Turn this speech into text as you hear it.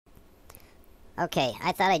Okay,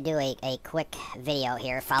 I thought I'd do a quick video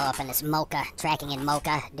here, follow up on this Mocha, tracking in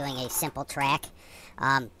Mocha, doing a simple track.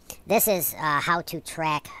 This is how to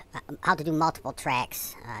track, how to do multiple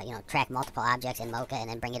tracks, track multiple objects in Mocha and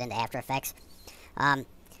then bring it into After Effects.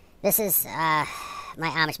 This is my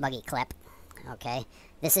Amish buggy clip, okay?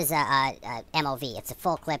 This is a MOV, it's a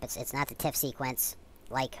full clip, it's not the TIFF sequence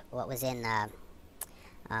like what was in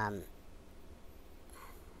my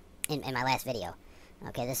last video.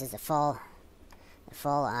 Okay, this is the full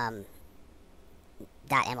 .mov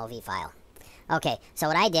file. Okay, so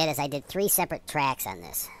what I did is I did 3 separate tracks on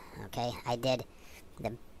this. Okay, I did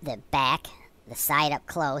the back, the side up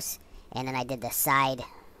close, and then I did the side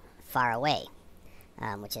far away,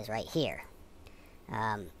 which is right here.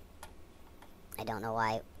 I don't know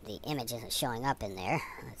why the image isn't showing up in there.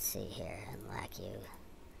 Let's see here, unlock you,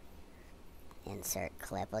 insert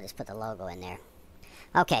clip. We'll just put the logo in there.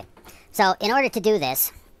 Okay, so in order to do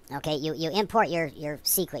this, okay, you import your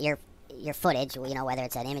footage, whether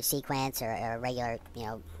it's an image sequence or a regular,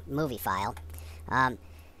 movie file, and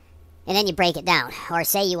then you break it down. Or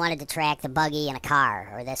say you wanted to track the buggy in a car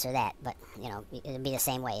or this or that, but it'd be the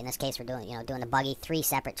same way. In this case, we're doing the buggy, 3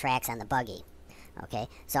 separate tracks on the buggy. Okay,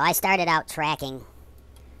 so I started out tracking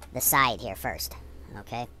the side here first.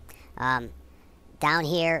 Okay, down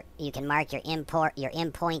here you can mark your in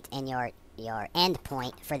point and your end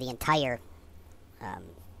point for the entire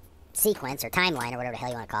sequence or timeline or whatever the hell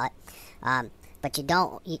you want to call it, but you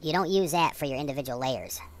don't use that for your individual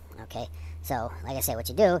layers. Okay, so like I said, what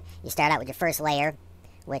you do, you start out with your first layer,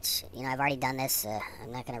 which I've already done this.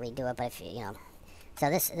 I'm not going to redo it, but if so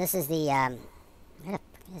this is the what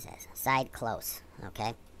is this? Side close.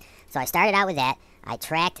 Okay, so I started out with that. I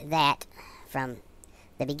tracked that from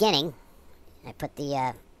the beginning. I put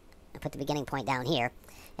the beginning point down here,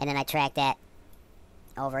 and then I tracked that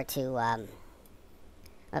over to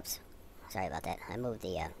oops, sorry about that. I moved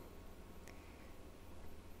the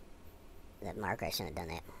marker. I shouldn't have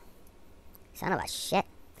done that. Son of a shit.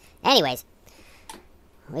 Anyways,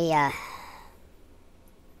 I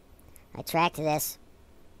tracked this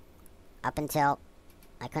up until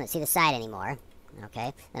I couldn't see the side anymore.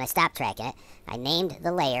 Okay, then I stopped tracking it. I named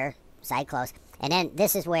the layer side close, and then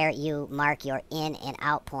this is where you mark your in and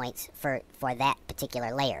out points for that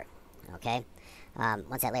particular layer. Okay.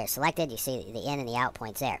 Once that layer is selected, you see the in and the out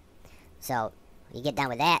points there. So you get done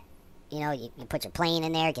with that, you put your plane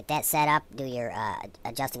in there, get that set up, do your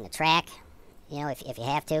adjusting the track, if you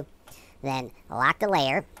have to. Then lock the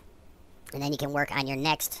layer, and then you can work on your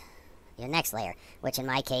next layer, which in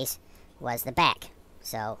my case was the back.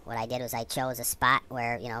 So what I did was I chose a spot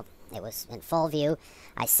where it was in full view.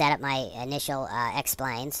 I set up my initial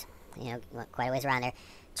X-splines, quite a ways around there,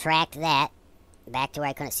 tracked that back to where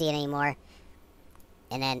I couldn't see it anymore.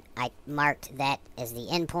 And then I marked that as the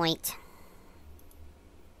endpoint.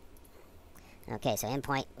 Okay, so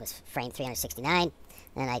endpoint was frame 369.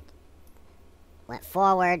 Then I went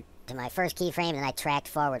forward to my first keyframe, and I tracked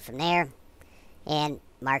forward from there and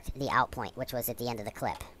marked the out point, which was at the end of the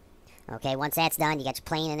clip. Okay, once that's done, you got your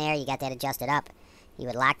plane in there, you got that adjusted up. You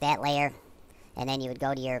would lock that layer, and then you would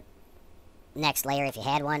go to your next layer if you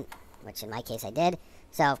had one, which in my case I did.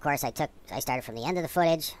 So of course I started from the end of the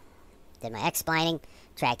footage, did my X-splining,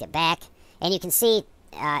 tracked it back, and you can see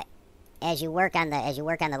as you work on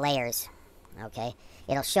the layers, okay,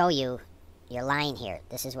 it'll show you your line here.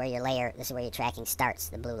 This is where your tracking starts,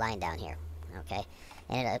 the blue line down here, okay,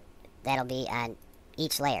 and that'll be on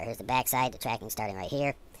each layer. Here's the back side, the tracking starting right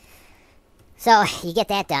here. So you get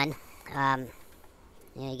that done.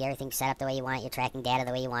 You get everything set up the way you want it, your tracking data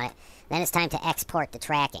the way you want it. Then it's time to export the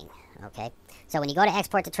tracking, okay. So when you go to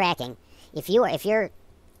export the tracking, if you're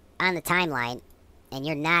on the timeline and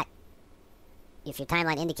if your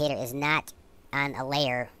timeline indicator is not on a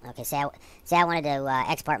layer, okay, say I wanted to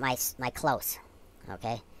export my close,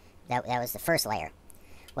 okay, that was the first layer.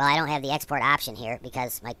 Well, I don't have the export option here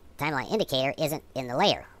because my timeline indicator isn't in the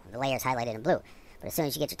layer. The layer is highlighted in blue. But as soon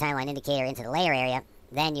as you get your timeline indicator into the layer area,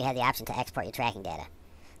 then you have the option to export your tracking data.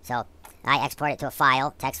 So I export it to a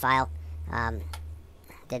file, text file,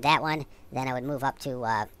 did that one. Then I would move up to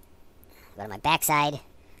go to my backside.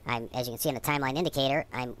 As you can see in the timeline indicator,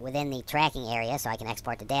 I'm within the tracking area, so I can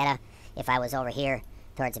export the data. If I was over here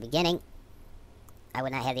towards the beginning, I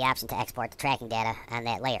would not have the option to export the tracking data on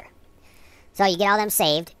that layer. So you get all them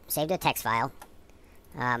saved to a text file.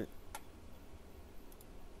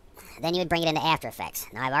 Then you would bring it into After Effects.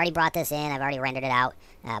 Now I've already brought this in, I've already rendered it out,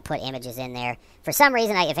 put images in there. For some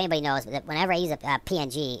reason, if anybody knows, whenever I use a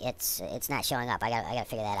PNG, it's not showing up. I gotta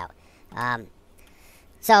figure that out.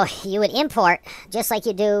 So you would import just like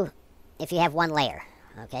you do if you have one layer.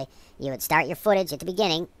 Okay, you would start your footage at the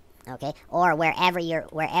beginning, okay, or wherever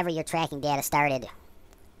your tracking data started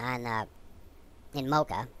on in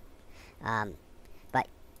Mocha. But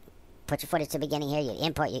put your footage to the beginning here. You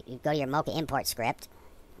import. You go to your Mocha import script.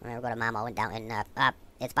 Or go to Momo and down and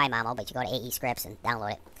it's by Momo, but you go to AE scripts and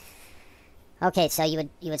download it. Okay, so you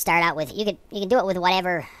would start out with you can do it with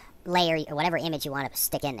whatever layer or whatever image you want to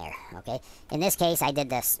stick in there. Okay, in this case I did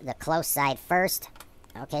the close side first.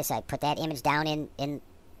 Okay, so I put that image down in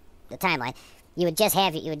the timeline. You would just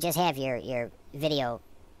have your video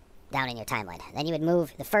down in your timeline. Then you would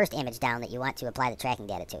move the first image down that you want to apply the tracking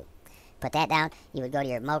data to. Put that down. You would go to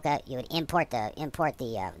your Mocha. You would import the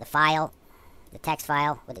file, the text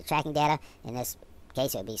file with the tracking data. In this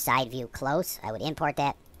case, it would be side view close. I would import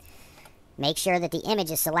that. Make sure that the image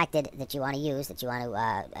is selected that you want to use, that you want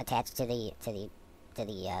to attach to the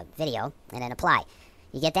video, and then apply.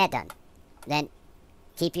 You get that done. Then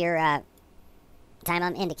keep your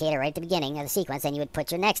time indicator right at the beginning of the sequence, and you would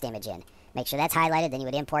put your next image in. Make sure that's highlighted. Then you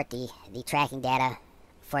would import the tracking data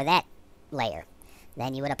for that layer.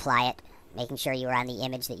 Then you would apply it, making sure you were on the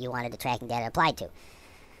image that you wanted the tracking data applied to.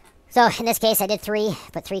 So in this case, I did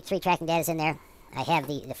put three tracking datas in there. I have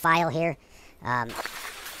the file here.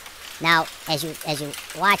 Now, as you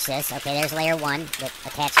watch this, okay, there's layer 1 that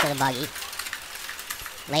attached to the buggy.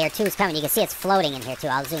 Layer 2 is coming. You can see it's floating in here too.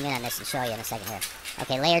 I'll zoom in on this and show you in a second here.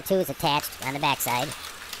 Okay, layer 2 is attached on the back side.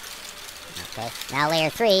 Okay, now layer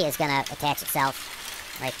 3 is going to attach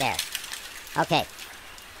itself right there. Okay,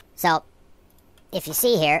 so if you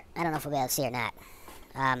see here, I don't know if we'll be able to see or not.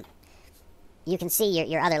 You can see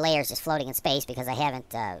your other layers just floating in space because I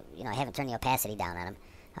haven't, I haven't turned the opacity down on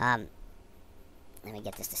them. Let me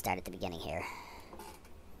get this to start at the beginning here.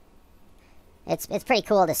 It's pretty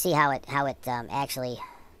cool to see how it actually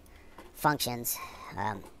functions.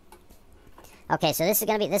 Okay, so this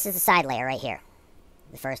is the side layer right here,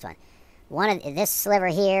 the first one. This sliver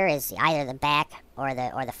here is either the back or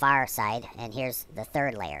the far side, and here's the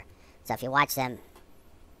third layer. So if you watch them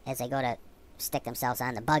as they go to stick themselves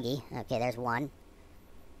on the buggy, okay, there's one.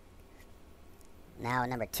 Now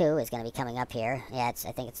number 2 is going to be coming up here. Yeah, it's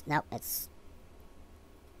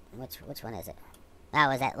which one is it? That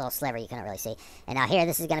was that little sliver you couldn't really see. And now here,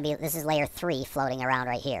 this is layer 3 floating around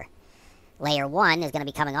right here. Layer 1 is going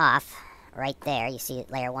to be coming off right there. You see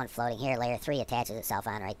layer 1 floating here. Layer 3 attaches itself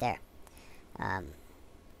on right there.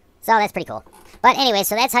 So that's pretty cool. But anyway,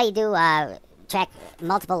 so that's how you do track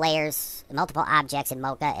multiple layers, multiple objects in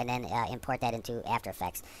Mocha, and then import that into After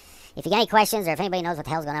Effects. If you got any questions, or if anybody knows what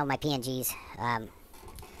the hell's going on with my PNGs,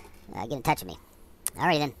 get in touch with me.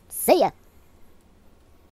 Alrighty then. See ya!